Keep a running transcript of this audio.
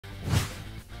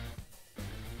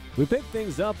We pick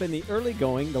things up in the early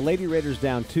going. The Lady Raiders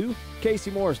down 2.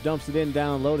 Casey Morris dumps it in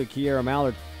down low to Kiera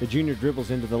Mallard. The junior dribbles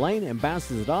into the lane and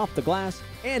bounces it off the glass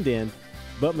and in.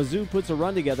 But Mizzou puts a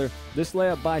run together. This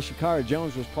layup by Shakara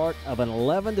Jones was part of an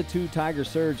 11-2 Tiger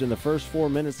surge in the first 4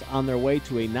 minutes on their way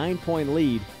to a 9-point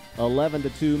lead,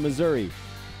 11-2 Missouri.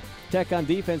 Tech on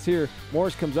defense here.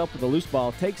 Morris comes up with a loose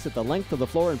ball, takes it the length of the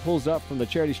floor, and pulls up from the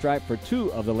charity stripe for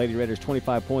 2 of the Lady Raiders'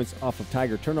 25 points off of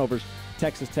Tiger turnovers.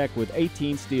 Texas Tech with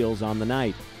 18 steals on the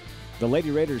night. The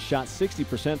Lady Raiders shot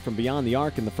 60% from beyond the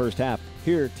arc in the first half.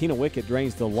 Here, Tina Wickett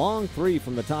drains the long three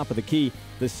from the top of the key.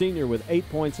 The senior with 8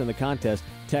 points in the contest.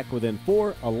 Tech within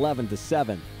 4,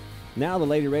 11-7. Now the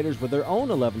Lady Raiders with their own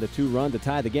 11-2 run to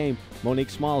tie the game.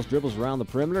 Monique Smalls dribbles around the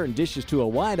perimeter and dishes to a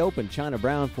wide-open China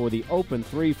Brown for the open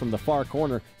three from the far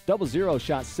corner. 0-0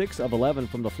 shot 6 of 11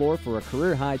 from the floor for a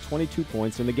career-high 22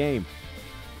 points in the game.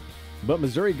 But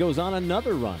Missouri goes on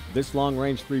another run. This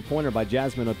long-range three-pointer by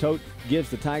Jasmine Otote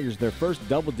gives the Tigers their first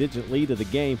double-digit lead of the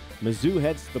game. Mizzou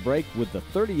heads to the break with the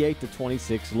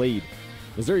 38-26 lead.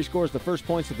 Missouri scores the first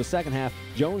points of the second half.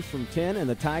 Jones from 10, and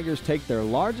the Tigers take their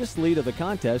largest lead of the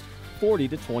contest,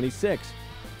 40-26.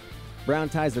 Brown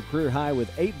ties her career high with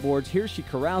 8 boards. Here she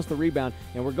corrals the rebound,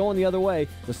 and we're going the other way.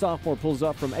 The sophomore pulls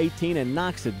up from 18 and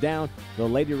knocks it down. The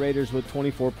Lady Raiders with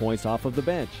 24 points off of the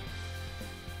bench.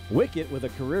 Wickett with a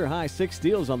career-high 6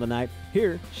 steals on the night.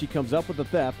 Here, she comes up with the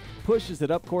theft, pushes it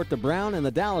up court to Brown, and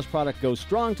the Dallas product goes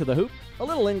strong to the hoop. A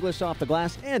little English off the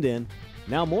glass and in.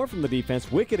 Now more from the defense.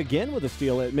 Wickett again with a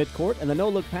steal at midcourt, and the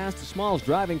no-look pass to Smalls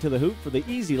driving to the hoop for the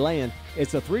easy lay-in.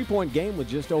 It's a 3-point game with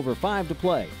just over 5 to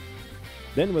play.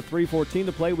 Then with 3:14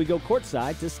 to play, we go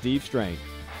courtside to Steve Strain.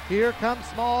 Here comes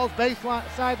Smalls, baseline,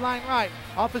 sideline right,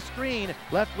 off a screen,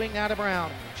 left wing out of Brown.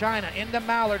 China into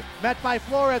Mallard, met by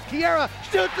Flores. Kiera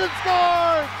shoots and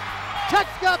scores!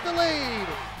 Tech's got the lead!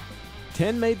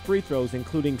 10 made free throws,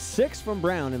 including 6 from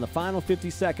Brown in the final 50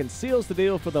 seconds, seals the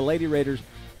deal for the Lady Raiders.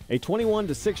 A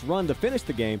 21-6 run to finish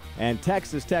the game, and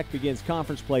Texas Tech begins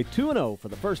conference play 2-0 for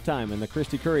the first time in the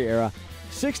Christy Curry era.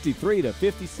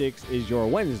 63-56 is your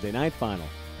Wednesday night final.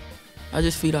 I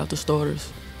just feed off the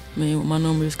starters. I mean, when my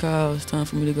number is Kyle, it's time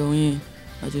for me to go in.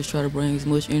 I just try to bring as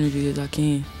much energy as I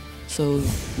can. So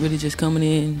really just coming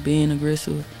in, being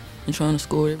aggressive, and trying to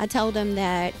score. I told him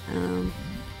that,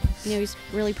 he's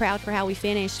really proud for how we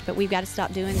finished, but we've got to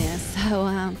stop doing this.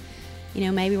 So,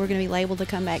 maybe we're going to be labeled the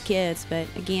comeback kids. But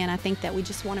again, I think that we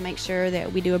just want to make sure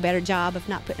that we do a better job of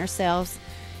not putting ourselves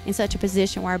in such a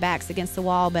position where our back's against the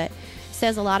wall. But it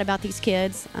says a lot about these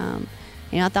kids.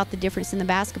 I thought the difference in the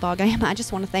basketball game, I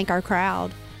just want to thank our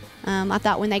crowd. I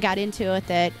thought when they got into it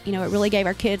that, it really gave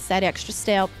our kids that extra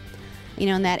step,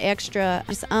 and that extra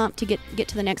just to get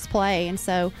to the next play. And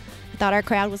so I thought our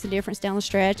crowd was the difference down the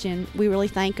stretch, and we really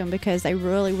thank them because they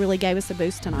really, really gave us a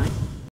boost tonight.